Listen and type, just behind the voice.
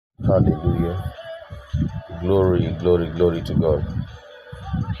Hallelujah. Glory, glory, glory to God.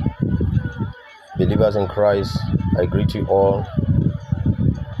 Believers in Christ, I greet you all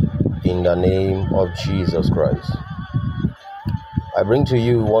in the name of Jesus Christ. I bring to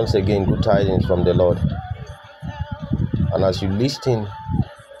you once again good tidings from the Lord. And as you listen,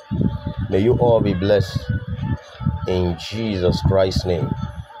 may you all be blessed in Jesus Christ's name.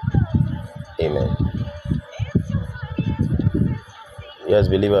 Amen. Yes,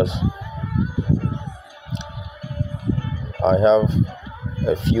 believers, I have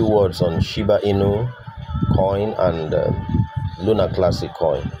a few words on Shiba Inu coin and Luna Classic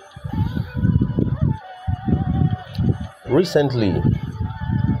coin. Recently,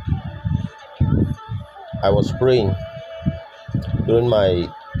 I was praying during my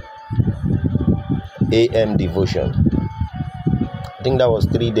AM devotion. I think that was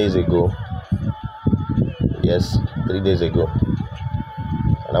 3 days ago. Yes, 3 days ago.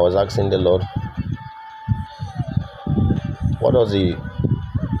 And I was asking the Lord, what was the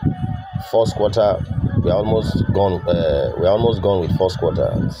first quarter? We're almost gone with first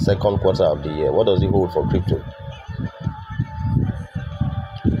quarter, second quarter of the year. What does it hold for crypto?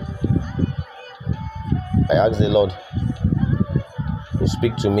 I asked the Lord to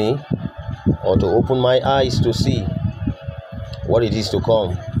speak to me or to open my eyes to see what it is to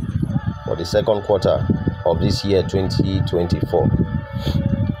come for the second quarter of this year 2024.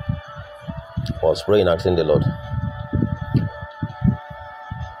 I was praying, asking the Lord.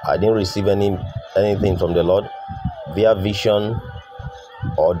 I didn't receive anything from the Lord via vision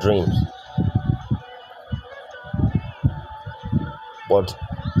or dreams. But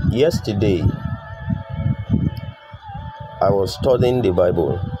yesterday, I was studying the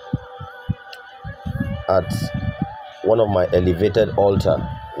Bible at one of my elevated altar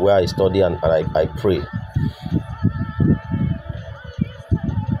where I study and I pray.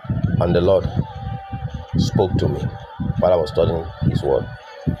 And the Lord spoke to me while I was studying His word.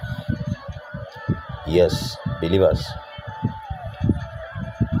 Yes, believers,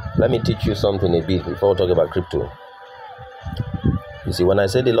 let me teach you something a bit before we talk about crypto. You see, when I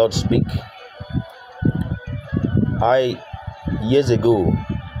say the Lord speak, years ago,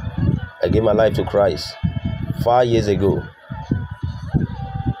 I gave my life to Christ. 5 years ago,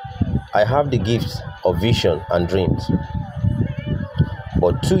 I have the gift of vision and dreams.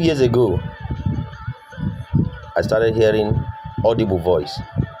 But 2 years ago, I started hearing audible voice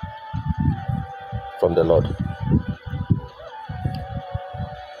from the Lord.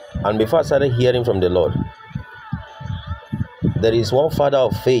 And before I started hearing from the Lord, there is one father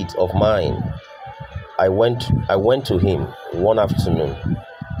of faith of mine. I went to him one afternoon.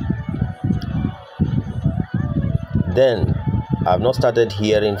 Then I've not started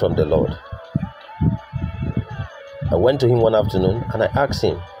hearing from the Lord. I went to him one afternoon and I asked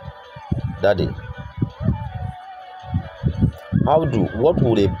him, Daddy, what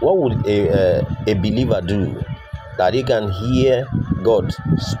would a believer do that he can hear God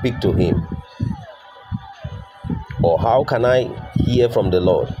speak to him? Or how can I hear from the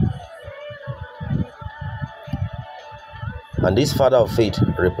Lord? And this father of faith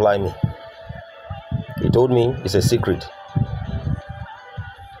replied me. He told me it's a secret.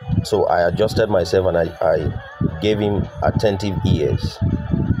 So I adjusted myself and I gave him attentive ears.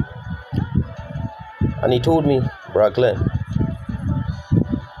 And he told me, Brother Clem,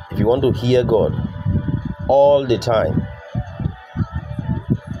 if you want to hear God all the time,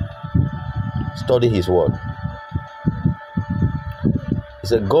 study His word. He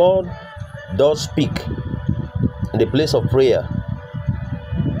said, God does speak in the place of prayer,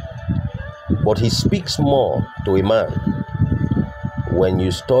 but He speaks more to a man when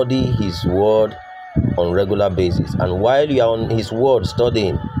you study His word on regular basis. And while you are on His word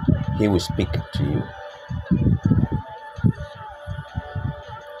studying, He will speak to you.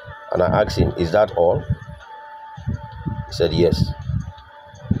 And I asked him, is that all? He said, yes.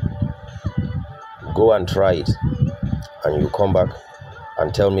 Go and try it, and you come back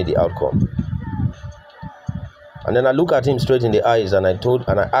and tell me the outcome. And then I look at him straight in the eyes and I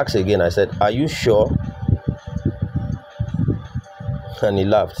asked again, I said, are you sure? And he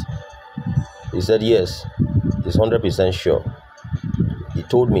laughed. He said, yes, he's 100% sure. He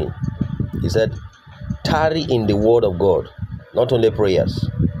told me, he said, tarry in the word of God, not only prayers.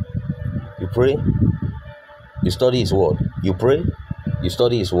 You pray, you study His word. You pray, you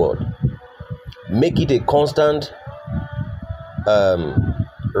study His word. Make it a constant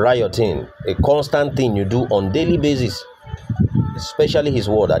rioting, a constant thing you do on daily basis, especially His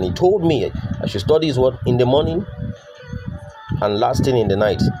word. And he told me I should study His word in the morning and last thing in the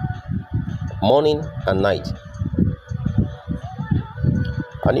night, morning and night.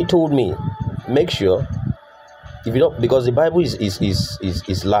 And he told me, make sure, if you don't, because the Bible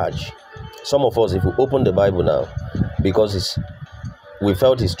is large. Some of us, if we open the Bible now, because we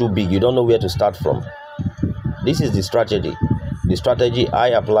felt it's too big, you don't know where to start from. This is the strategy. The strategy I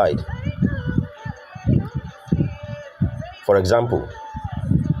applied. For example,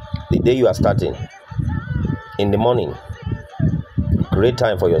 the day you are starting, in the morning, great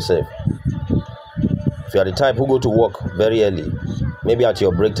time for yourself. If you are the type who go to work very early, maybe at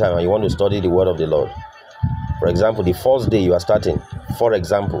your break time, and you want to study the word of the Lord. For example, the first day you are starting, for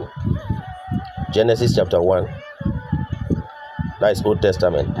example, Genesis chapter 1. That is Old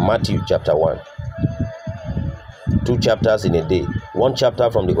Testament. Matthew chapter 1. 2 chapters in a day. 1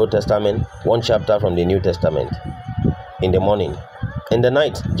 chapter from the Old Testament, 1 chapter from the New Testament. In the morning. In the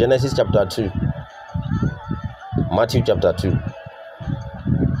night, Genesis chapter 2. Matthew chapter 2.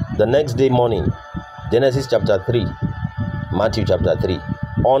 The next day morning, Genesis chapter 3. Matthew chapter 3.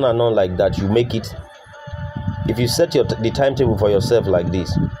 On and on like that. You make it. If you set the timetable for yourself like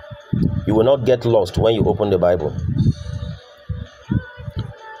this, you will not get lost when you open the Bible.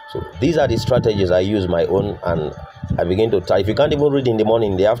 So these are the strategies I use my own, and I begin to type. If you can't even read in the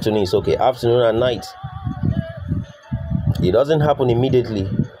morning, in the afternoon is okay. Afternoon and night. It doesn't happen immediately.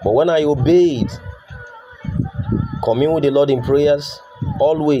 But when I obeyed, commune with the Lord in prayers,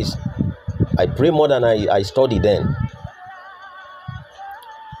 always. I pray more than I study then.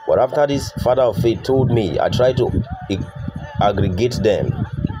 But after this father of faith told me, I try to aggregate them.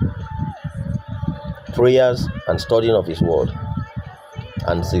 Prayers and studying of his word.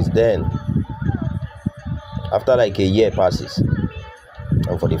 And since then, after like a year passes,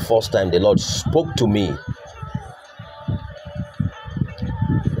 and for the first time the Lord spoke to me.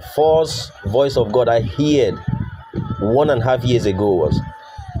 The first voice of God I heard 1.5 years ago was,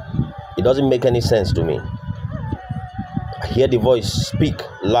 it doesn't make any sense to me. I hear the voice speak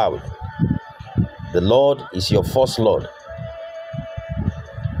loud. The Lord is your first Lord.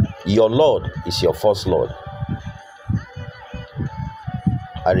 Your Lord is your first Lord.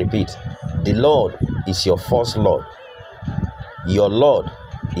 I repeat, the Lord is your first Lord. Your Lord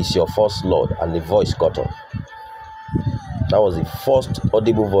is your first Lord. And the voice got off. That was the first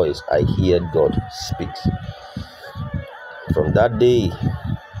audible voice I heard God speak. From that day,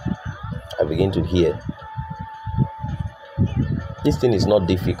 I began to hear. This thing is not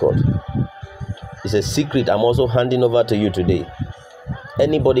difficult. It's a secret I'm also handing over to you today.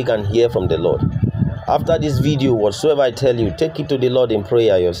 Anybody can hear from the Lord. After this video, whatsoever I tell you, take it to the Lord in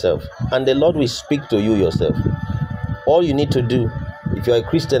prayer yourself. And the Lord will speak to you yourself. All you need to do, if you're a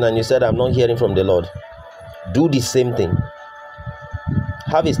Christian and you said, I'm not hearing from the Lord, do the same thing.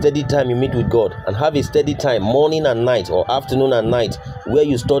 Have a steady time you meet with God, and have a steady time morning and night, or afternoon and night, where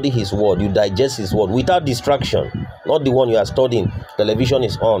you study his word, you digest his word without distraction. Not the one you are studying, television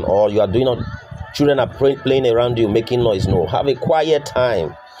is on, or you are doing not, children are playing around you making noise. No, have a quiet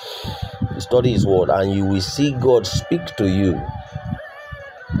time. You study his word and you will see God speak to you.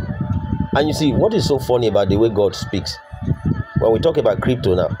 And you see, what is so funny about the way God speaks? When we talk about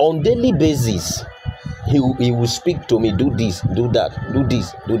crypto now, on daily basis, he will speak to me, do this, do that, do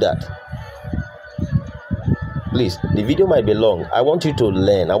this, do that. Please, the video might be long. I want you to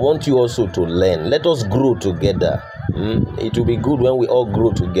learn. I want you also to learn. Let us grow together. It will be good when we all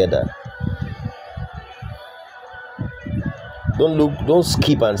grow together. Don't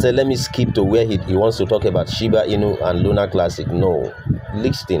skip and say, let me skip to where he wants to talk about Shiba Inu and Lunar Classic. No.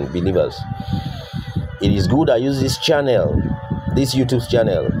 Listen, believers. It is good I use this channel, this YouTube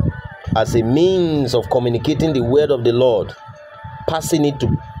channel, as a means of communicating the word of the Lord, passing it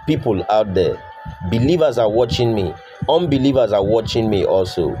to people out there. Believers are watching me. Unbelievers are watching me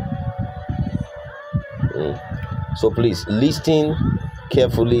also. So please, listen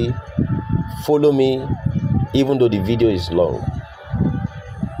carefully. Follow me, even though the video is long.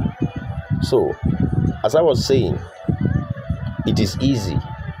 So, as I was saying, it is easy.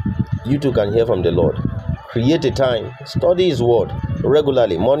 You too can hear from the Lord. Create a time. Study his word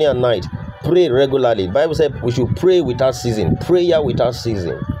regularly, morning and night. Pray regularly. The Bible said we should pray without ceasing. Prayer without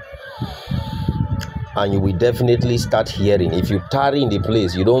ceasing. And you will definitely start hearing. If you tarry in the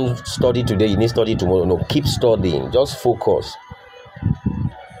place, you don't study today, you need to study tomorrow. No, keep studying. Just focus.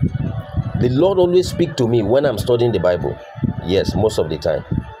 The Lord always speaks to me when I'm studying the Bible. Yes, most of the time.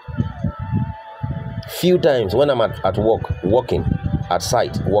 Few times when I'm at work, working, at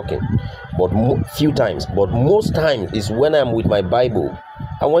site, working. But few times. But most times is when I'm with my Bible.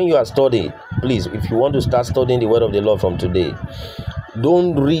 And when you are studying, please, if you want to start studying the word of the Lord from today,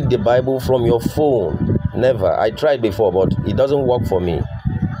 don't read the Bible from your phone. Never. I tried before, but it doesn't work for me.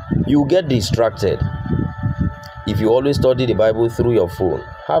 You get distracted. if you always study the Bible through your phone,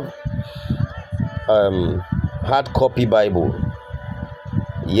 have hard copy Bible.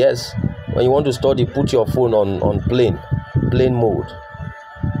 Yes, when you want to study, put your phone on plane mode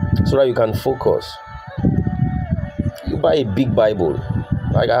so that you can focus. You buy a big Bible.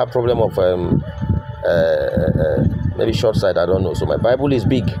 Like I have problem of maybe short sight, I don't know. So my Bible is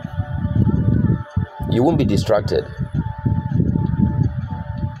big. You won't be distracted.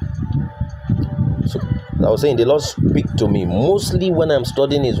 So I was saying the Lord speak to me mostly when I'm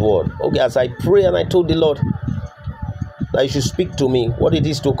studying His word. Okay, as I pray and I told the Lord that He should speak to me what it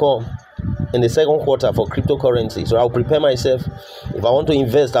is to come in the second quarter for cryptocurrency. So I'll prepare myself. If I want to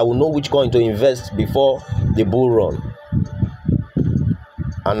invest, I will know which coin to invest before the bull run.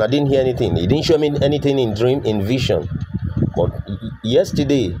 And I didn't hear anything. He didn't show me anything in dream, in vision. But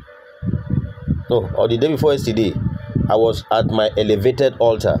yesterday, no, or the day before yesterday, I was at my elevated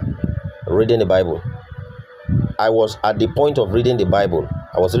altar reading the Bible. I was at the point of reading the Bible.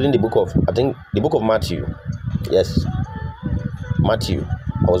 I was reading the book of, I think, the book of Matthew. Yes, Matthew.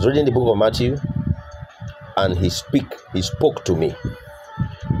 I was reading the book of Matthew, and he spoke to me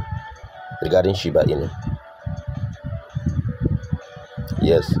regarding Shiba Inu.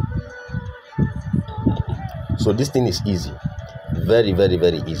 Yes. So this thing is easy. Very, very,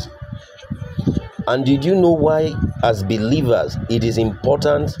 very easy. And did you know why, as believers, it is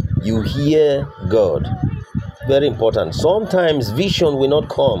important you hear God? Very important. Sometimes vision will not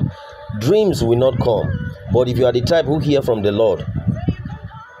come, dreams will not come. But if you are the type who hear from the Lord,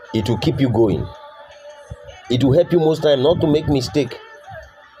 it will keep you going. It will help you most time not to make mistake.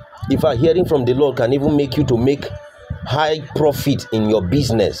 If a hearing from the Lord can even make you to make high profit in your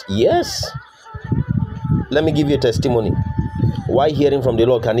business. Yes. Let me give you a testimony. Why hearing from the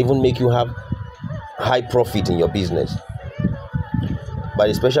Lord can even make you have high profit in your business. By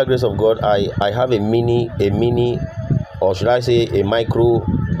the special grace of God, I have a mini, or should I say a micro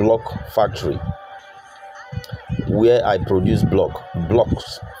block factory where I produce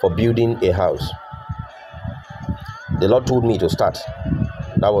blocks for building a house. The Lord told me to start.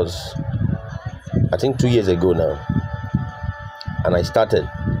 That was, I think, 2 years ago now. And I started.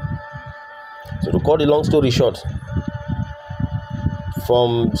 So to cut the long story short,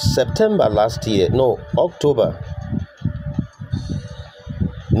 from September last year, no, October,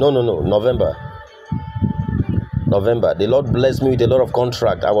 November, the Lord blessed me with a lot of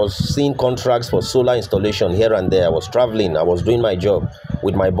contracts. I was seeing contracts for solar installation here and there. I was traveling. I was doing my job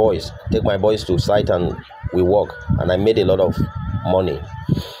with my boys. Take my boys to site and we work. And I made a lot of money.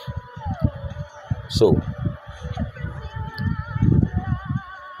 So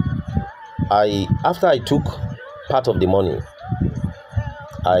after I took part of the money,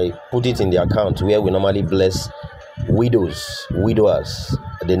 I put it in the account where we normally bless widowers,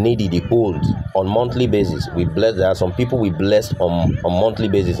 the needy, the old, on monthly basis. We bless. There are some people we blessed on monthly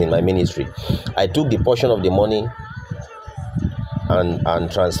basis in my ministry. I took the portion of the money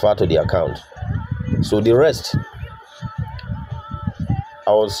and transferred to the account. So the rest,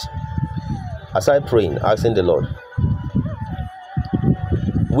 I started praying, asking the Lord,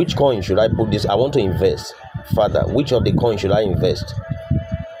 which coin should I put this? I want to invest. Father, which of the coins should I invest?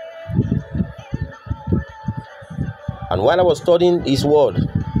 And while I was studying His word,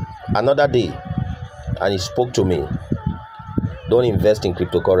 another day, and He spoke to me, don't invest in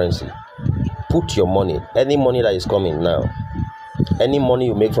cryptocurrency. Put your money, any money that is coming now, any money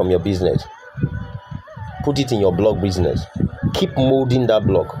you make from your business, put it in your blog business. Keep molding that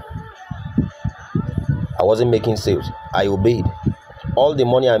blog. I wasn't making sales. I obeyed. All the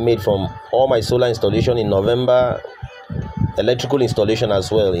money I made from all my solar installation in November, electrical installation as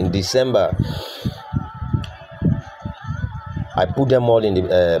well in December, I put them all in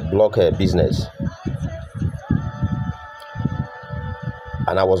the block business.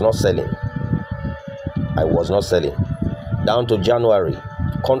 And I was not selling. Down to January,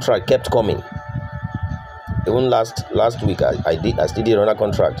 contract kept coming. Even last week, I still did another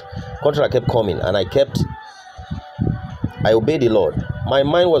contract. Contract kept coming, and I obeyed the Lord. My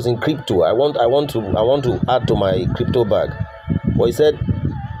mind was in crypto. I want to add to my crypto bag. But He said,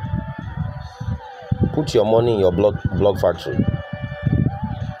 put your money in your blog factory.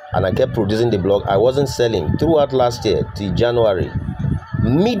 And I kept producing the blog. I wasn't selling throughout last year till January.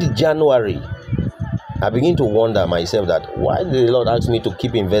 Mid-January, I begin to wonder myself that why did the Lord ask me to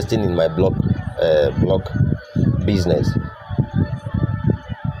keep investing in my blog business?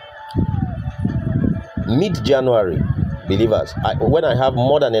 Mid-January, believers, when I have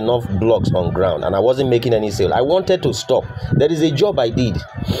more than enough blocks on ground and I wasn't making any sale, I wanted to stop. There is a job I did.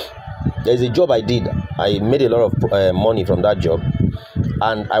 I made a lot of money from that job,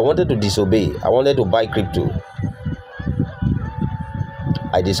 and I wanted to disobey. I wanted to buy crypto.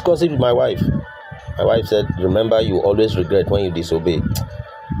 I discussed it with my wife. My wife said, remember, you always regret when you disobey.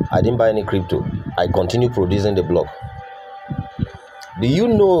 I didn't buy any crypto. I continue producing the block. Do you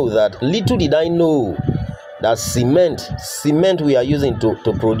know that, little did I know that cement we are using to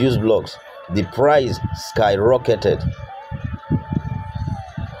produce blocks, the price skyrocketed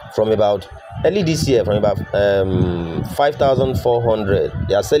from about early this year, from about 5,400.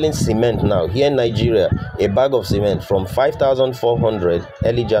 They are selling cement now here in Nigeria. A bag of cement from 5,400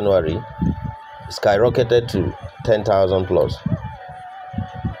 early January skyrocketed to 10,000 plus.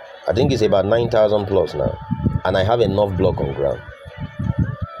 I think it's about 9,000 plus now, and I have enough block on ground.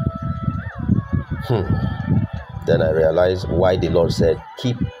 Then I realized why the Lord said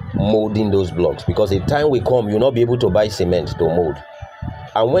keep molding those blocks, because a time will come you'll not be able to buy cement to mold.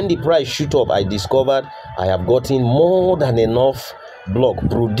 And when the price shoot up, I discovered I have gotten more than enough block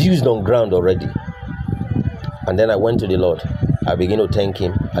produced on ground already. And then I went to the Lord. I began to thank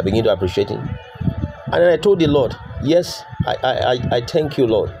him. I began to appreciate him. And then I told the Lord, yes, I thank you,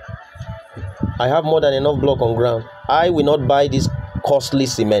 Lord. I have more than enough block on ground. I will not buy this costly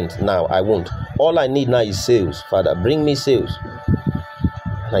cement now. I won't. All I need now is sales. Father, bring me sales.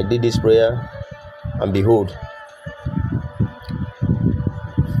 And I did this prayer, and behold,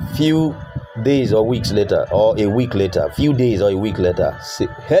 few days or weeks later, or a week later, few days or a week later,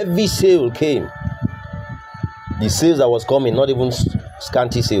 heavy sale came. The sales that was coming, not even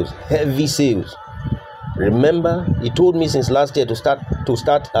scanty sales, heavy sales. Remember, he told me since last year to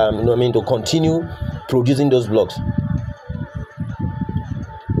to continue producing those blocks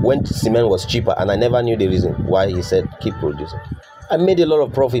when cement was cheaper, and I never knew the reason why he said keep producing. I made a lot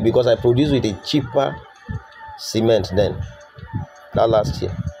of profit because I produced with a cheaper cement then, that last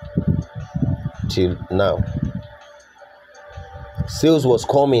year till now. Sales was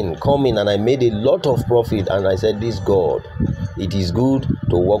coming, and I made a lot of profit, and I said, this God, it is good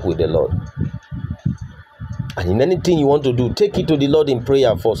to work with the Lord. And in anything you want to do, take it to the Lord in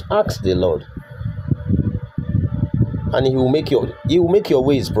prayer first. Ask the Lord, and he will make your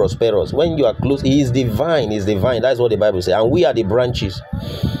ways prosperous. When you are close, he is divine. That's what the Bible says. And we are the branches.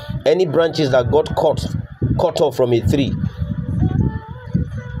 Any branches that got cut off from a tree,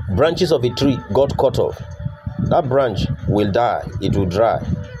 branches of a tree got cut off, that branch will die. It will dry.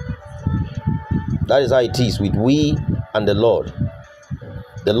 That is how it is with we and the Lord.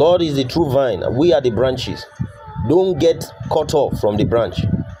 The Lord is the true vine, and we are the branches. Don't get cut off from the branch.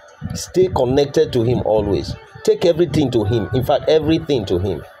 Stay connected to him always. Take everything to him. In fact, everything to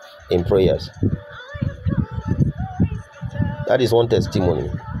him in prayers. That is one testimony.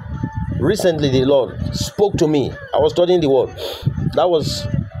 Recently, the Lord spoke to me. I was studying the word. That was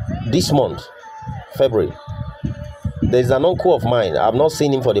this month, February. There's an uncle of mine. I've not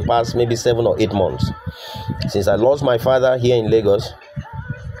seen him for the past maybe 7 or 8 months. Since I lost my father here in Lagos,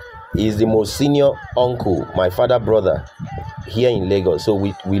 he is the most senior uncle, my father brother here in Lagos. So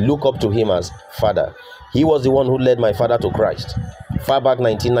we look up to him as father. He was the one who led my father to Christ far back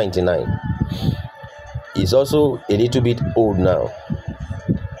 1999. He's also a little bit old now.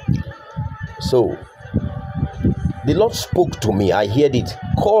 So the Lord spoke to me. I heard it.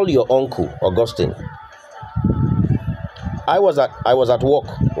 Call your uncle Augustine. I was at work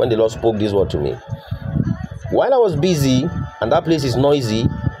when the Lord spoke this word to me. While I was busy and that place is noisy,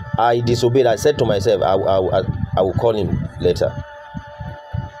 I disobeyed. I said to myself, I will call him later.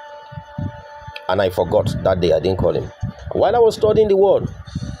 And I forgot that day. I didn't call him. While I was studying the word,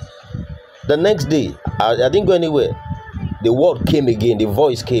 the next day, I didn't go anywhere. The word came again. The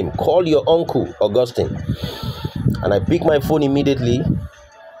voice came. Call your uncle Augustine. And I picked my phone immediately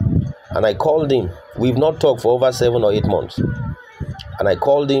and I called him. We've not talked for over 7 or 8 months. And I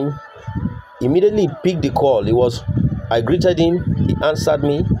called him. Immediately picked the call. I greeted him. He answered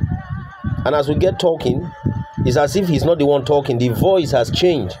me. And as we get talking, it's as if he's not the one talking. The voice has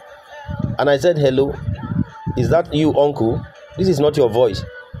changed. And I said, hello, is that you, uncle? This is not your voice.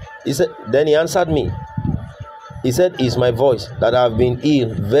 He said, then he answered me. He said, it's my voice, that I've been ill,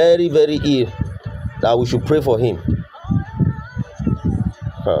 very, very ill, that we should pray for him.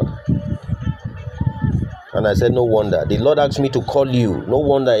 And I said, no wonder. The Lord asked me to call you. No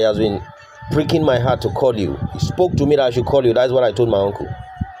wonder he has been pricking my heart to call you. He spoke to me that I should call you. That's what I told my uncle.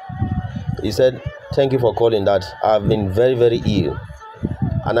 He said, thank you for calling that. I've been very, very ill.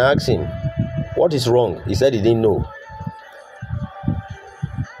 And I asked him, what is wrong? He said he didn't know.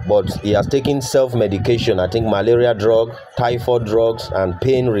 But he has taken self-medication. I think malaria drug, typhoid drugs, and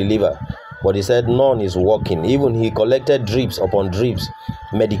pain reliever. But he said none is working. Even he collected drips upon drips,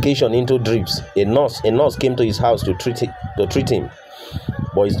 medication into drips. A nurse came to his house to treat him.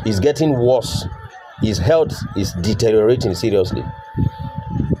 But it's getting worse. His health is deteriorating seriously.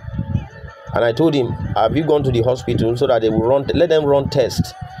 And I told him, have you gone to the hospital so that they will let them run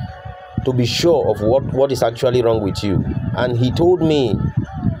tests to be sure of what is actually wrong with you? And he told me,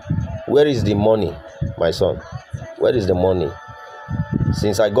 where is the money, my son? Where is the money?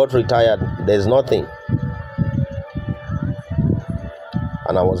 Since I got retired, there's nothing.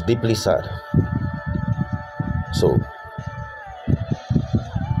 And I was deeply sad. So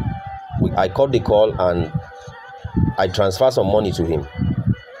I caught the call and I transferred some money to him.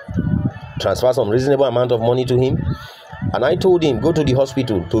 Transfer some reasonable amount of money to him. And I told him, go to the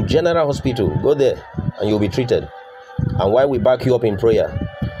hospital, to General Hospital. Go there and you'll be treated. And while we back you up in prayer.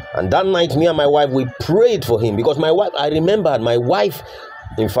 And that night, me and my wife, we prayed for him. Because my wife, I remembered my wife,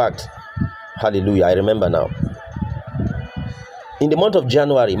 in fact, hallelujah, I remember now. In the month of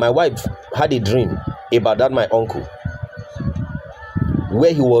January, my wife had a dream about that my uncle.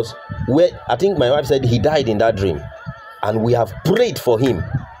 Where he was, where I think my wife said he died in that dream. And we have prayed for him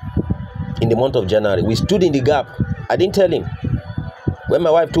in the month of January. We stood in the gap. I didn't tell him. When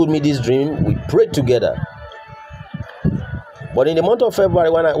my wife told me this dream, we prayed together. But in the month of February,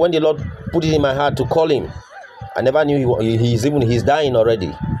 when the Lord put it in my heart to call him, I never knew he's dying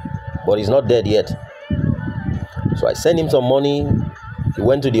already. But he's not dead yet. So I sent him some money. He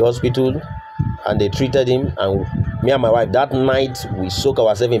went to the hospital and they treated him. And me and my wife, that night, we soaked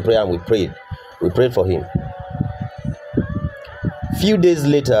ourselves in prayer and we prayed. We prayed for him. Few days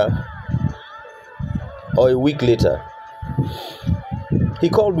later, or a week later, he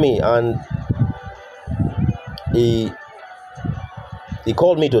called me and he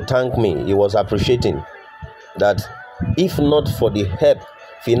called me to thank me. He was appreciating that if not for the help,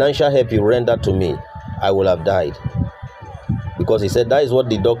 financial help he rendered to me, I would have died. Because he said that is what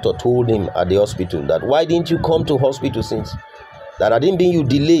the doctor told him at the hospital, that why didn't you come to hospital since? That I didn't mean you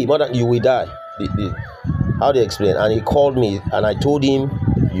delay, more than you will die. How do you explain? And he called me and I told him,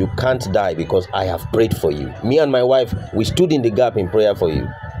 you can't die because I have prayed for you. Me and my wife, we stood in the gap in prayer for you.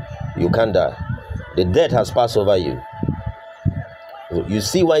 You can't die. The death has passed over you. You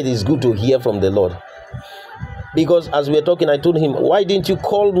see why it is good to hear from the Lord. Because as we were talking, I told him, why didn't you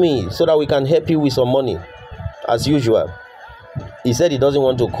call me so that we can help you with some money? As usual. He said he doesn't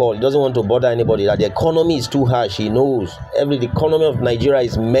want to call. He doesn't want to bother anybody. That the economy is too harsh. He knows. The economy of Nigeria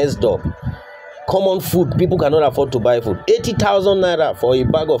is messed up. Common food, people cannot afford to buy food. 80,000 naira for a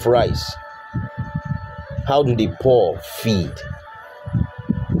bag of rice. How do the poor feed?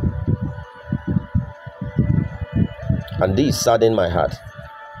 And this saddened my heart.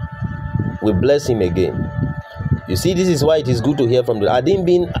 We bless him again. You see, this is why it is good to hear from the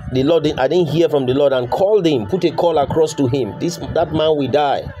Lord. I didn't hear from the Lord and called him, put a call across to him. That man will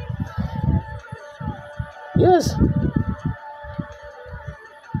die. Yes.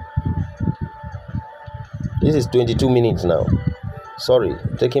 This is 22 minutes now. Sorry,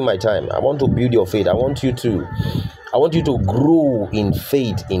 taking my time. I want to build your faith. I want you to grow in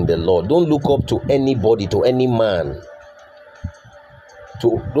faith in the Lord. Don't look up to anybody, to any man.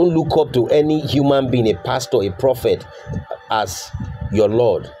 Don't look up to any human being, a pastor, a prophet, as your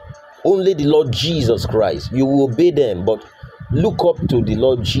Lord. Only the Lord Jesus Christ. You will obey them, but look up to the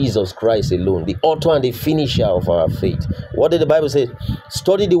Lord Jesus Christ alone, the author and the finisher of our faith. What did the Bible say?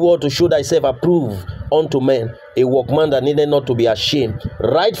 Study the word to show thyself approved unto men, a workman that needed not to be ashamed,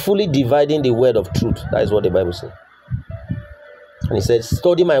 rightfully dividing the word of truth. That is what the Bible says. And he said,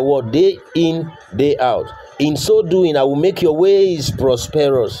 study my word day in, day out. In so doing, I will make your ways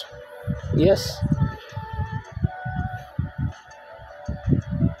prosperous. Yes.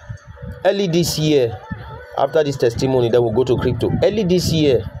 Early this year, after this testimony, then we'll go to crypto. Early this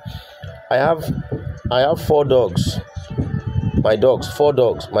year, I have 4 dogs. My dogs, 4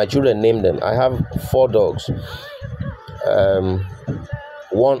 dogs. My children named them. I have 4 dogs.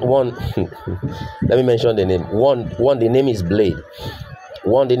 One let me mention the name. One the name is Blade.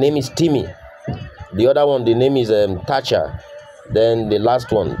 One the name is Timmy. The other one the name is Thatcher. Then the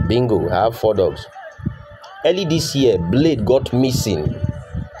last one Bingo. I have 4 dogs. Early this year, Blade got missing.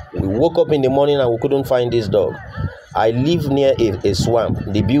 We woke up in the morning and we couldn't find this dog. I live near a swamp.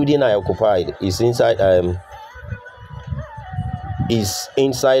 The building I occupied is inside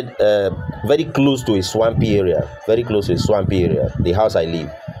very close to a swampy area. Very close to a swampy area, the house I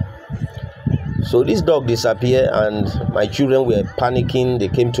live. So this dog disappeared and my children were panicking. They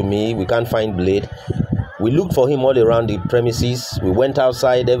came to me. We can't find Blade. We looked for him all around the premises. We went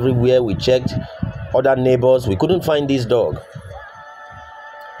outside everywhere. We checked other neighbors. We couldn't find this dog.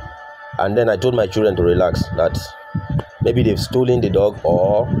 And then I told my children to relax, that maybe they've stolen the dog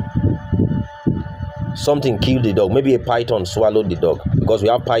or something killed the dog. Maybe a python swallowed the dog, because we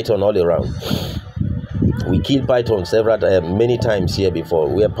have python all around. We killed python many times here before,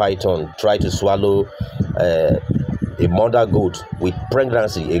 where python try to swallow a mother goat with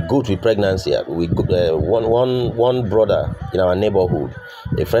pregnancy, a goat with pregnancy. One brother in our neighborhood,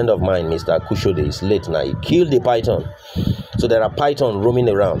 a friend of mine, Mr. Kushode, is late now. He killed the python. So there are python roaming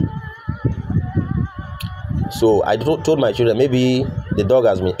around. So I told my children, maybe the dog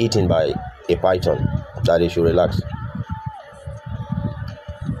has been eaten by a python, that they should relax.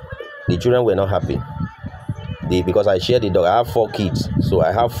 The children were not happy. Because I share the dog. I have 4 kids, so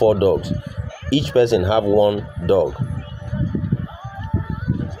I have 4 dogs. Each person have 1 dog.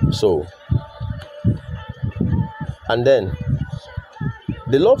 So, and then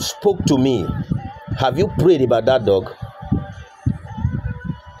the Lord spoke to me. Have you prayed about that dog?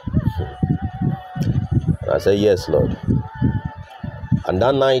 I said, yes, Lord. And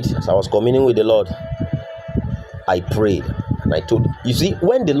that night, as I was communing with the Lord, I prayed. And I told you, see,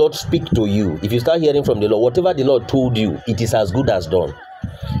 when the Lord speaks to you, if you start hearing from the Lord, whatever the Lord told you, it is as good as done.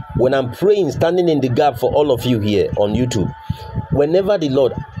 When I'm praying, standing in the gap for all of you here on YouTube, whenever the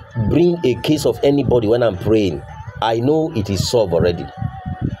Lord bring a case of anybody when I'm praying, I know it is solved already.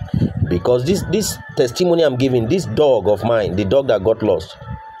 Because this testimony I'm giving, this dog of mine, the dog that got lost,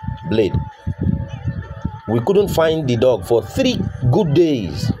 Blade, we couldn't find the dog for 3 good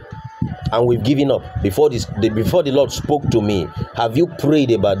days, and we've given up. Before the Lord spoke to me, have you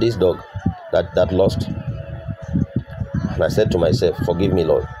prayed about this dog that lost? And I said to myself, forgive me,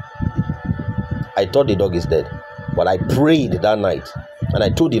 Lord. I thought the dog is dead, but I prayed that night, and I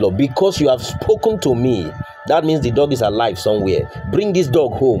told the Lord, because you have spoken to me, that means the dog is alive somewhere. Bring this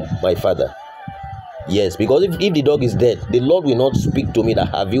dog home, my Father. Yes, because if the dog is dead, the Lord will not speak to me that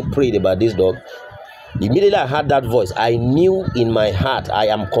have you prayed about this dog. Immediately I heard that voice, I knew in my heart, I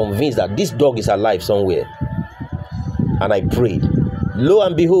am convinced that this dog is alive somewhere. And I prayed. Lo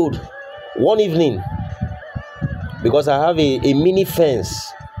and behold, one evening, because I have a mini fence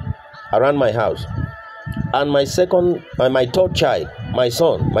around my house, and my third child, my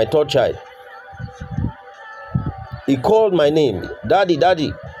son, my third child, he called my name, Daddy,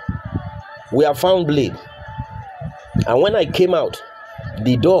 Daddy, we have found Blade. And when I came out,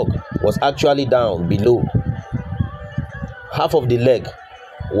 the dog was actually down below. Half of the leg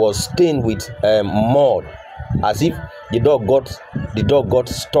was stained with mud, as if the dog got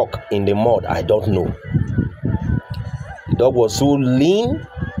stuck in the mud. I don't know. The dog was so lean,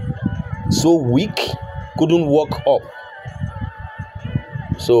 so weak, couldn't walk up.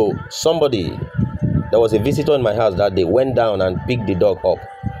 So there was a visitor in my house that day, went down and picked the dog up,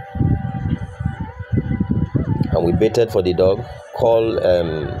 and we waited for the dog. I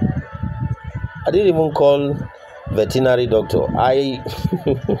didn't even call veterinary doctor.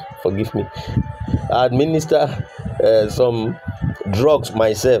 Forgive me, I administer some drugs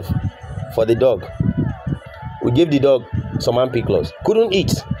myself for the dog. We gave the dog some ampiclos. Couldn't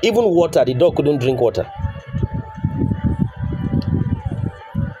eat, even water. The dog couldn't drink water.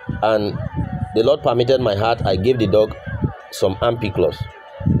 And the Lord permitted my heart. I gave the dog some ampiclos,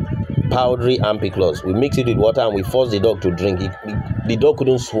 powdery ampiclos. We mixed it with water and we forced the dog to drink it. The dog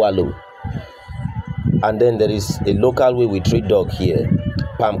couldn't swallow. And then there is a local way we treat dog here,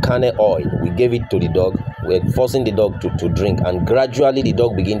 palm kernel oil. We gave it to the dog. We're forcing the dog to drink, and gradually the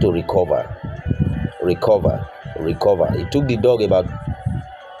dog began to recover. It took the dog about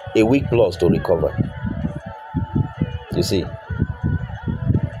a week plus to recover. You see,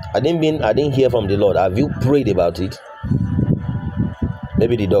 I didn't hear from the Lord. Have you prayed about it?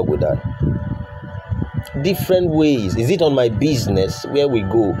 Maybe the dog will die. Different ways. Is it on my business where we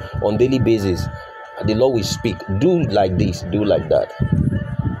go on daily basis? The Lord will speak. Do like this, do like that.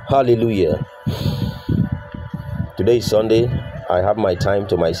 Hallelujah. Today is Sunday. I have my time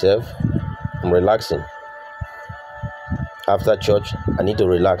to myself. I'm relaxing. After church, I need to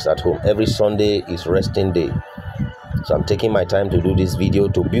relax at home. Every Sunday is resting day. So I'm taking my time to do this video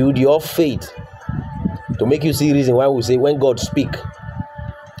to build your faith, to make you see reason why we say when God speak.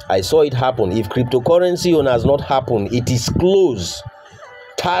 I saw it happen. If cryptocurrency has not happened, it is close.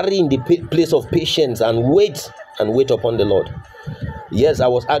 Tarry in the place of patience and wait upon the Lord. Yes, I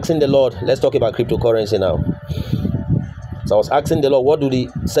was asking the Lord. Let's talk about cryptocurrency now. So I was asking the Lord, what do the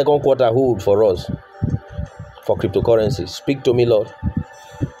second quarter hold for us for cryptocurrency? Speak to me, Lord,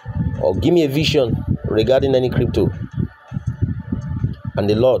 or give me a vision regarding any crypto. And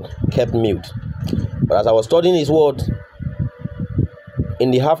the Lord kept mute. But as I was studying His word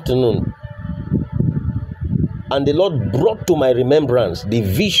in the afternoon, and the Lord brought to my remembrance the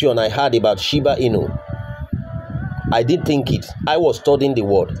vision I had about Shiba Inu. I did think it. I was studying the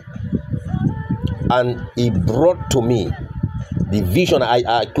word, and He brought to me The vision,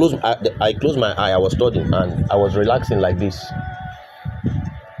 I closed my eye. I was studying and I was relaxing like this,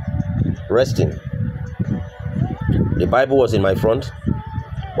 resting. The Bible was in my front,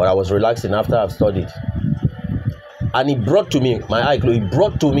 but I was relaxing after I've studied. And it brought to me, my eye closed, it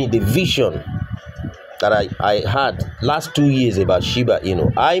brought to me the vision that I had last 2 years about Shiba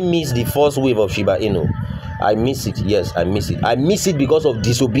Inu. I missed the first wave of Shiba Inu. I miss it. Yes, I miss it. I miss it because of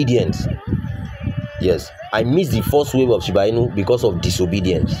disobedience. Yes, I missed the first wave of Shiba Inu because of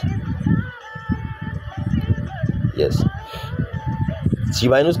disobedience. Yes.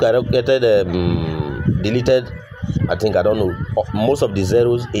 Shiba Inu skyrocketed, deleted, I think, I don't know, most of the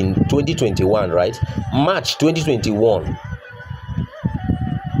zeros in 2021, right? March 2021.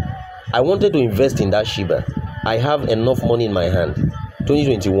 I wanted to invest in that Shiba. I have enough money in my hand.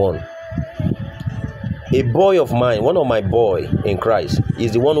 2021. A boy of mine, one of my boy in Christ,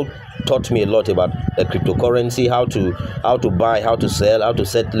 is the one who taught me a lot about cryptocurrency, how to buy, how to sell, how to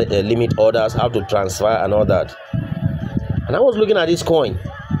set limit orders, how to transfer and all that. And I was looking at this coin.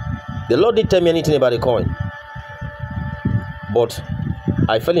 The Lord didn't tell me anything about the coin, but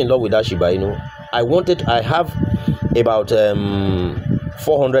I fell in love with that Shiba Inu. I have about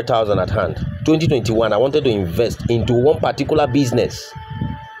 400,000 at hand. 2021, I wanted to invest into one particular business,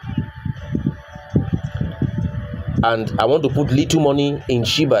 and I want to put little money in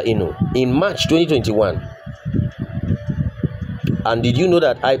Shiba Inu in March 2021. And did you know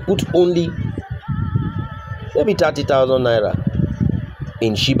that I put only maybe 30,000 naira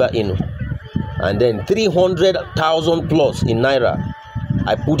in Shiba Inu, and then 300,000 plus in naira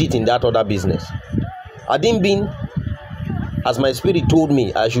I put it in that other business? I didn't mean, as my spirit told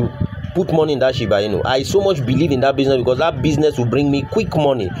me, I should put money in that Shiba Inu. I so much believe in that business because that business will bring me quick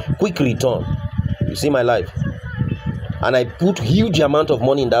money, quick return. You see my life. And I put huge amount of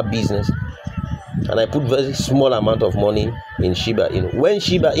money in that business, and I put very small amount of money in Shiba Inu. When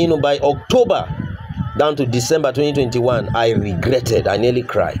Shiba Inu, by October down to December 2021, I regretted. I nearly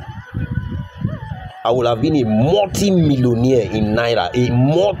cried. I would have been a multi-millionaire in naira, a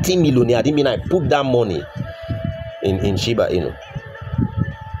multi-millionaire. I didn't mean I put that money in Shiba Inu.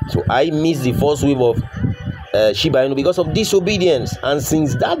 So I missed the first wave of Shiba Inu because of disobedience. And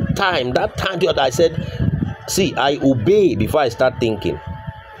since that time I said, see, I obey before I start thinking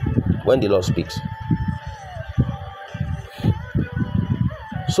when the Lord speaks.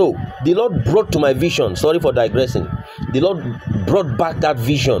 So the Lord brought to my vision, sorry for digressing, the Lord brought back that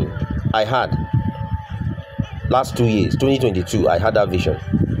vision I had last 2 years. 2022, I had that vision,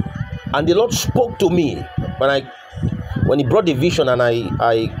 and the Lord spoke to me when he brought the vision, and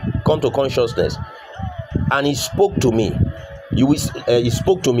I come to consciousness, and he spoke to me. He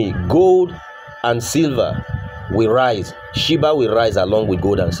spoke to me, gold and silver will rise. Shiba will rise along with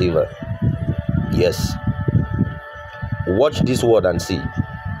gold and silver. Yes. Watch this word and see.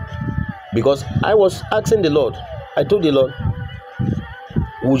 Because I was asking the Lord, I told the Lord,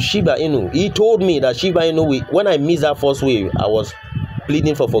 will Shiba Inu? He told me that Shiba Inu, when I missed that first wave, I was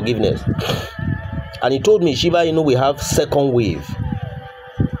pleading for forgiveness. And he told me Shiba Inu will have second wave.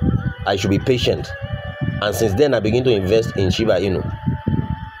 I should be patient. And since then, I began to invest in Shiba Inu.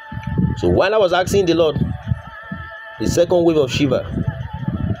 So while I was asking the Lord, the second wave of Shiba,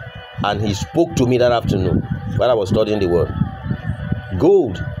 and he spoke to me that afternoon while I was studying the word.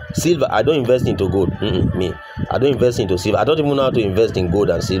 Gold, silver, I don't invest into gold. Me, I don't invest into silver. I don't even know how to invest in gold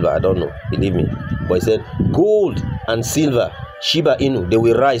and silver. I don't know, believe me. But he said, gold and silver, Shiba Inu, they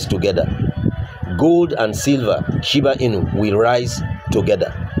will rise together. Gold and silver, Shiba Inu will rise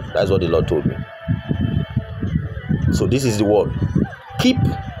together. That's what the Lord told me. So this is the word. Keep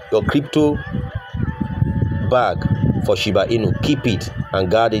your crypto bag for Shiba Inu. Keep it and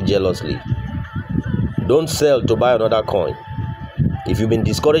guard it jealously. Don't sell to buy another coin. If you've been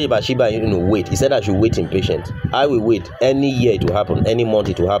discouraged by Shiba Inu, wait. He said I should wait in patience. I will wait. Any year it will happen, any month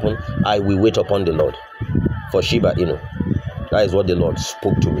it will happen. I will wait upon the Lord for Shiba Inu. That is what the Lord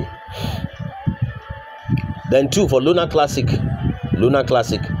spoke to me. Then 2, for Lunar Classic coin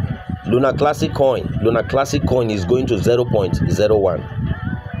is going to 0.01.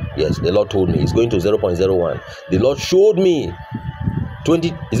 Yes, the Lord told me it's going to 0.01. The Lord showed me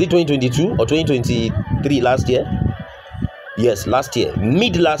is it 2022 or 2023 last year? Yes, last year,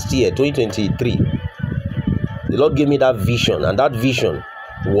 mid last year, 2023. The Lord gave me that vision, and that vision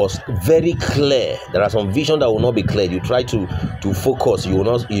was very clear. There are some visions that will not be clear. You try to focus, it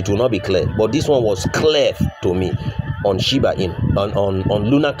will not be clear. But this one was clear to me on Shiba Inu, on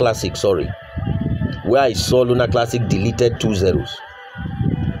Lunar Classic, sorry, where I saw Lunar Classic deleted 2 zeros,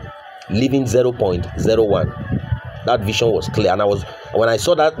 leaving 0.01. That vision was clear, and when I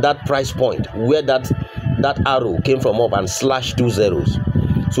saw that price point where that that arrow came from up and slashed 2 zeros.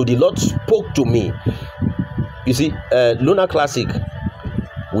 So the Lord spoke to me. You see, Luna Classic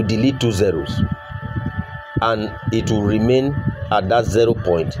will delete 2 zeros, and it will remain at that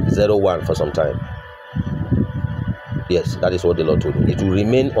 0.01 for some time. Yes, that is what the Lord told me. It will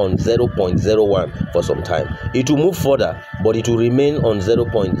remain on 0.01 for some time. It will move further, but it will remain on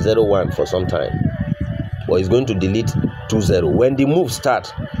 0.01 for some time. But it's going to delete 2 0. When the move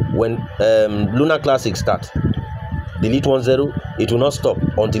starts, when Luna Classic starts, delete 1 0, it will not stop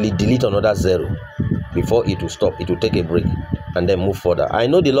until it delete another 0. Before it will stop, it will take a break and then move further. I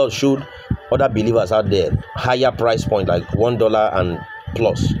know the Lord showed other believers out there higher price point, like $1 and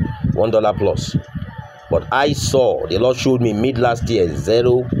plus, $1 plus. But I saw, the Lord showed me mid last year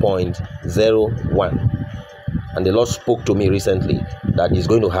 0.01. And the Lord spoke to me recently that it's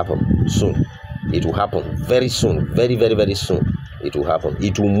going to happen soon. It will happen very soon, very, very, very soon. It will happen.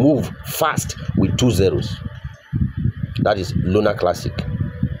 It will move fast with 2 zeros. That is Luna Classic.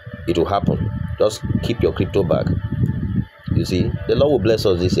 It will happen. Just keep your crypto bag. You see, the Lord will bless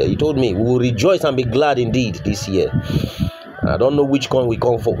us this year. He told me we will rejoice and be glad indeed this year. I don't know which coin we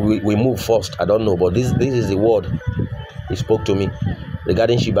move first. I don't know, but this is the word He spoke to me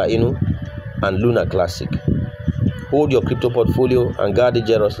regarding Shiba Inu and Luna Classic. Hold your crypto portfolio and guard it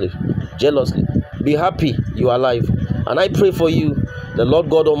jealously. Be happy you are alive. And I pray for you, the Lord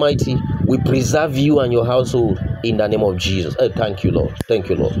God Almighty will preserve you and your household in the name of Jesus. Thank you, Lord. Thank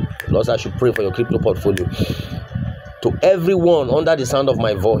you, Lord. Lord, I should pray for your crypto portfolio. To everyone under the sound of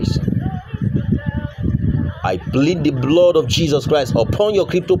my voice, I plead the blood of Jesus Christ upon your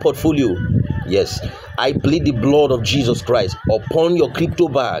crypto portfolio. Yes, I plead the blood of Jesus Christ upon your crypto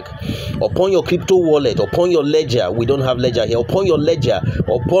bag, upon your crypto wallet, upon your ledger. We don't have ledger here. Upon your ledger,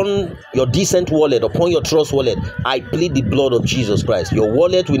 upon your decent wallet, upon your trust wallet. I plead the blood of Jesus Christ. Your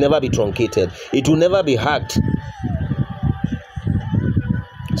wallet will never be truncated. It will never be hacked.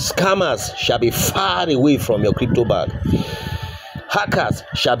 Scammers shall be far away from your crypto bag. Hackers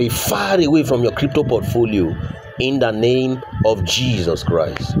shall be far away from your crypto portfolio in the name of Jesus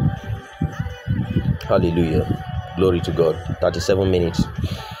Christ. Hallelujah. Glory to God. 37 minutes.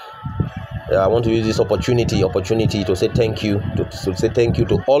 I want to use this opportunity to say thank you, to say thank you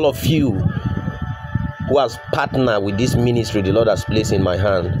to all of you who has partnered with this ministry the Lord has placed in my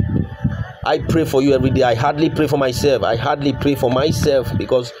hand. I pray for you every day. I hardly pray for myself.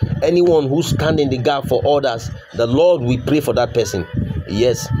 Because anyone who stands in the gap for others, the Lord will pray for that person.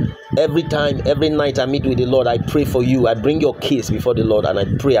 Yes. Every time, every night I meet with the Lord, I pray for you. I bring your case before the Lord and I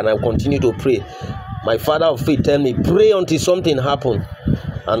pray, and I continue to pray. My father of faith tell me, pray until something happens.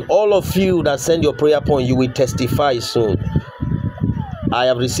 And all of you that send your prayer point, you will testify soon. I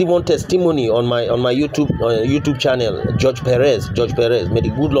have received one testimony on my YouTube channel, George Perez. May the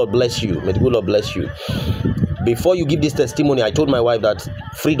good Lord bless you. Before you give this testimony, I told my wife that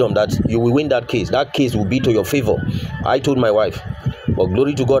freedom, that you will win that case. That case will be to your favor. I told my wife. But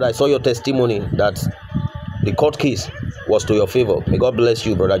glory to God, I saw your testimony that the court case was to your favor. May God bless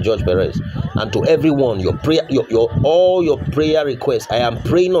you, Brother George Perez. And to everyone, your prayer, all your prayer requests, I am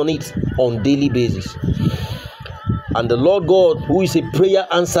praying on it on daily basis. And the Lord God, who is a prayer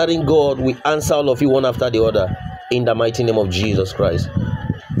answering God, will answer all of you one after the other in the mighty name of Jesus Christ.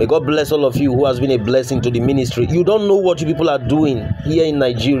 May God bless all of you who has been a blessing to the ministry. You don't know what you people are doing here in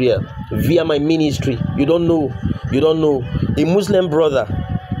Nigeria via my ministry. You don't know. A Muslim brother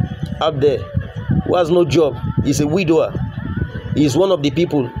out there who has no job, is a widower. He is one of the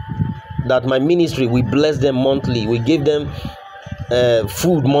people that my ministry, we bless them monthly. We give them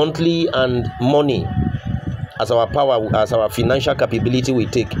food monthly and money as our power, as our financial capability we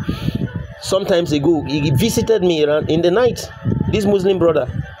take. Sometimes ago, he visited me around in the night. This Muslim brother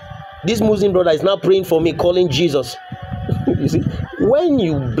is now praying for me, calling Jesus. You see, when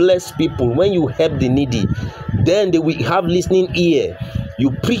you bless people, when you help the needy, then they will have listening ear.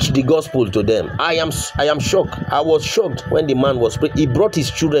 You preach the gospel to them. I am shocked. I was shocked when the man was praying. He brought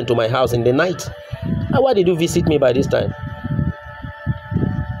his children to my house in the night. Why did you visit me by this time?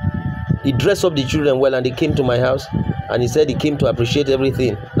 He dressed up the children well and they came to my house, and he said he came to appreciate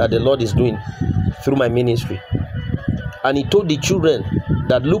everything that the Lord is doing through my ministry. And he told the children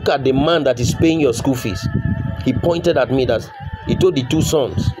that look at the man that is paying your school fees. He pointed at me. That he told the 2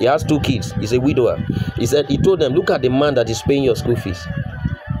 sons. He has 2 kids. He's a widower. He told them, look at the man that is paying your school fees.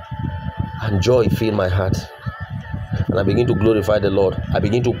 And joy filled my heart. And I begin to glorify the Lord. I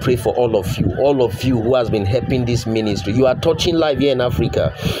begin to pray for all of you who has been helping this ministry. You are touching life here in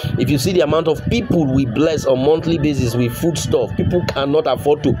Africa. If you see the amount of people we bless on monthly basis with food stuff, people cannot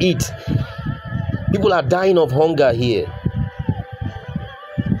afford to eat. People are dying of hunger here.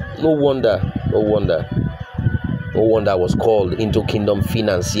 No wonder. No wonder I was called into kingdom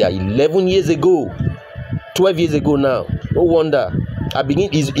financier 11 years ago, 12 years ago now. No wonder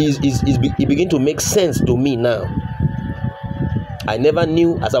it begin to make sense to me now. I never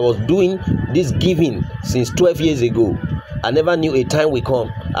knew, as I was doing this giving since 12 years ago, I never knew a time will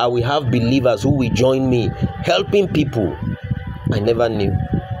come I will have believers who will join me helping people. I never knew.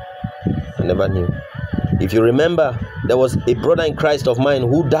 I never knew. If you remember, there was a brother in Christ of mine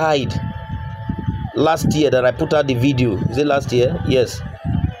who died last year that I put out the video. Is it last year? Yes.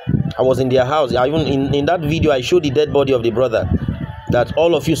 I was in their house. I even in that video I showed the dead body of the brother. That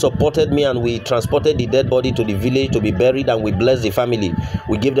all of you supported me, and we transported the dead body to the village to be buried, and we blessed the family.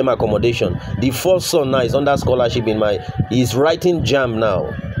 We gave them accommodation. The first son now is under scholarship he's writing JAMB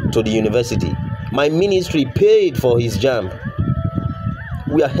now to the university. My ministry paid for his JAMB.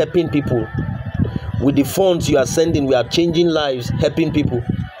 We are helping people. With the funds you are sending, we are changing lives, helping people.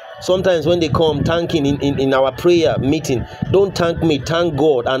 Sometimes when they come thanking in our prayer meeting, don't thank me, thank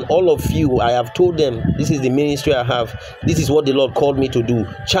God. And all of you, I have told them, this is the ministry I have. This is what the Lord called me to do.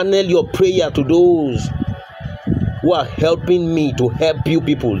 Channel your prayer to those who are helping me to help you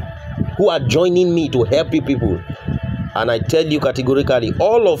people, who are joining me to help you people. And I tell you categorically,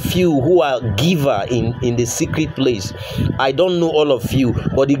 all of you who are giver in the secret place, I don't know all of you,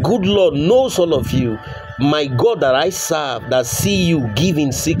 but the good Lord knows all of you. My God that I serve, that see you give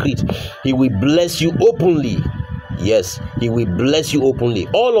in secret, he will bless you openly. Yes, he will bless you openly.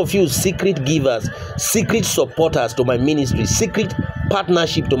 All of you secret givers, secret supporters to my ministry, secret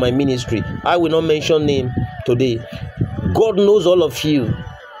partnership to my ministry. I will not mention name today. God knows all of you.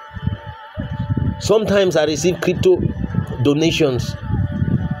 Sometimes I receive crypto donations.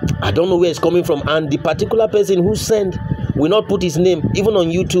 I don't know where it's coming from, and the particular person who sent will not put his name. Even on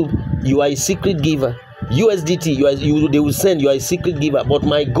YouTube, you are a secret giver. USDT, they will send, you are a secret giver. But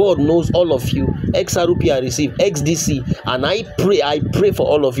my God knows all of you. XRP I receive, XDC, and I pray for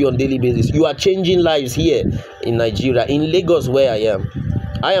all of you on daily basis. You are changing lives here in Nigeria, in Lagos where I am.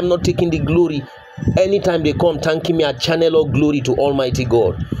 I am not taking the glory. Anytime they come thanking me, I channel all glory to Almighty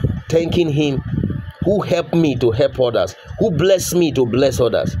God, thanking him who helped me to help others, who blessed me to bless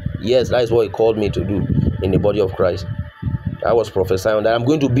others. Yes, that is what he called me to do in the body of Christ. I was prophesying that I'm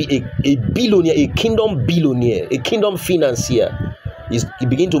going to be a billionaire, a kingdom billionaire, a kingdom financier. It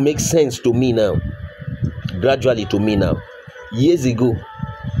begins to make sense to me now, gradually to me now. Years ago,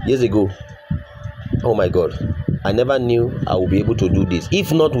 oh my God, I never knew I would be able to do this,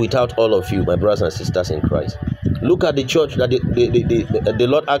 if not without all of you, my brothers and sisters in Christ. Look at the church that the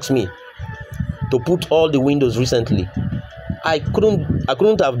Lord asked me to put all the windows recently. I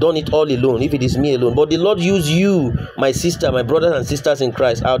couldn't have done it all alone if it is me alone. But the Lord used you, my sister, my brothers and sisters in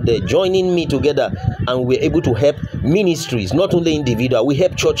Christ out there, joining me together, and we're able to help ministries, not only individual. We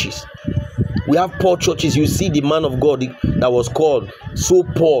help churches. We have poor churches. You see the man of God that was called so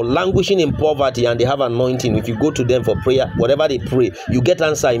poor, languishing in poverty, and they have anointing. If you go to them for prayer, whatever they pray, you get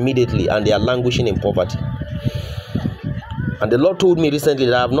answer immediately, and they are languishing in poverty. And the Lord told me recently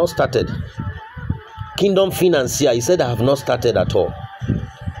that I have not started kingdom financier. He said I have not started at all.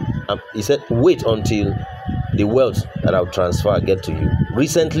 He said wait until the wealth that I'll transfer get to you.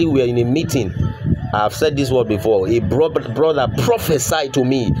 Recently we were in a meeting. I have said this word before. A brother prophesied to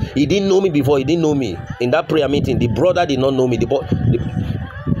me. He didn't know me before. He didn't know me. In that prayer meeting, the brother did not know me.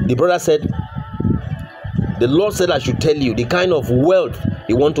 The brother said, the Lord said I should tell you the kind of wealth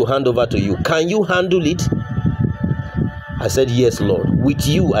he want to hand over to you. Can you handle it? I said, yes, Lord. With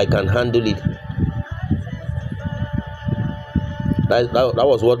you, I can handle it. That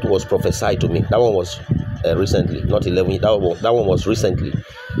was what was prophesied to me. That one was recently, not 11. That one was recently.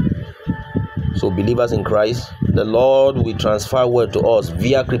 So believers in Christ, the Lord will transfer word to us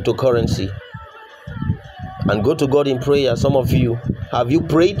via cryptocurrency. And go to God in prayer. Some of you, have you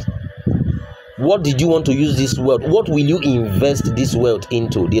prayed? What did you want to use this wealth? What will you invest this wealth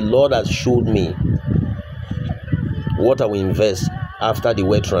into? The Lord has showed me what I will invest after the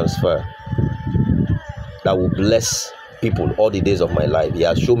wealth transfer that will bless people all the days of my life. He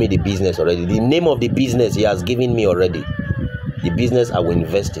has shown me the business already. The name of the business he has given me already. The business I will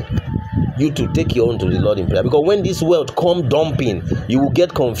invest in. You to take your own to the Lord in prayer. Because when this wealth come dumping, you will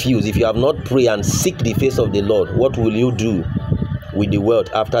get confused. If you have not prayed and seek the face of the Lord, what will you do with the wealth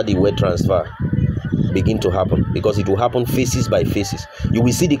after the wealth transfer begin to happen? Because it will happen phases by phases. You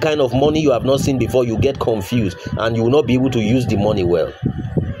will see the kind of money you have not seen before. You get confused and you will not be able to use the money well.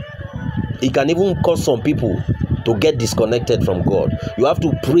 It can even cause some people to get disconnected from God. You have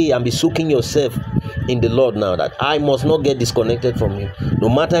to pray and be soaking yourself in the Lord now, that I must not get disconnected from you. No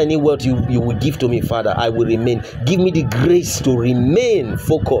matter any word you will give to me, Father, I will remain. Give me the grace to remain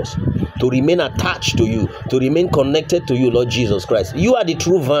focused, to remain attached to you, to remain connected to you, Lord Jesus Christ. You are the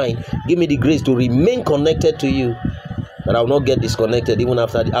true vine. Give me the grace to remain connected to you, that I will not get disconnected even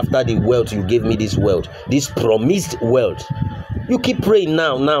after the wealth you gave me, this wealth, this promised wealth. You keep praying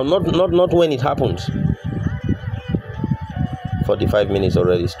now, not when it happens. 45 minutes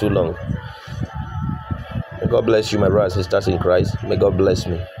already, it's too long. May God bless you, my brothers and sisters in Christ. May God bless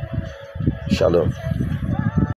me. Shalom.